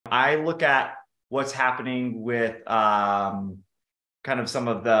I look at what's happening with kind of some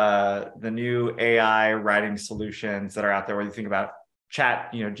of the new AI writing solutions that are out there, whether you think about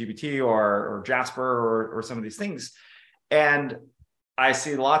GPT or Jasper or some of these things. And I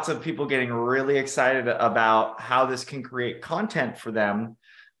see lots of people getting really excited about how this can create content for them.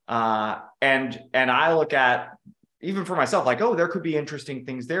 And I look at, even for myself, like, oh, there could be interesting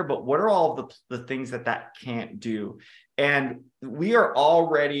things there, but what are all of the things that can't do? And we are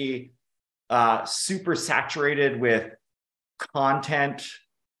already super saturated with content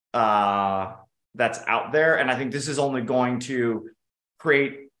that's out there. And I think this is only going to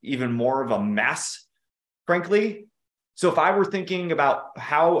create even more of a mess, frankly. So if I were thinking about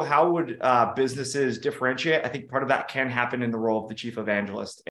how would businesses differentiate, I think part of that can happen in the role of the chief evangelist.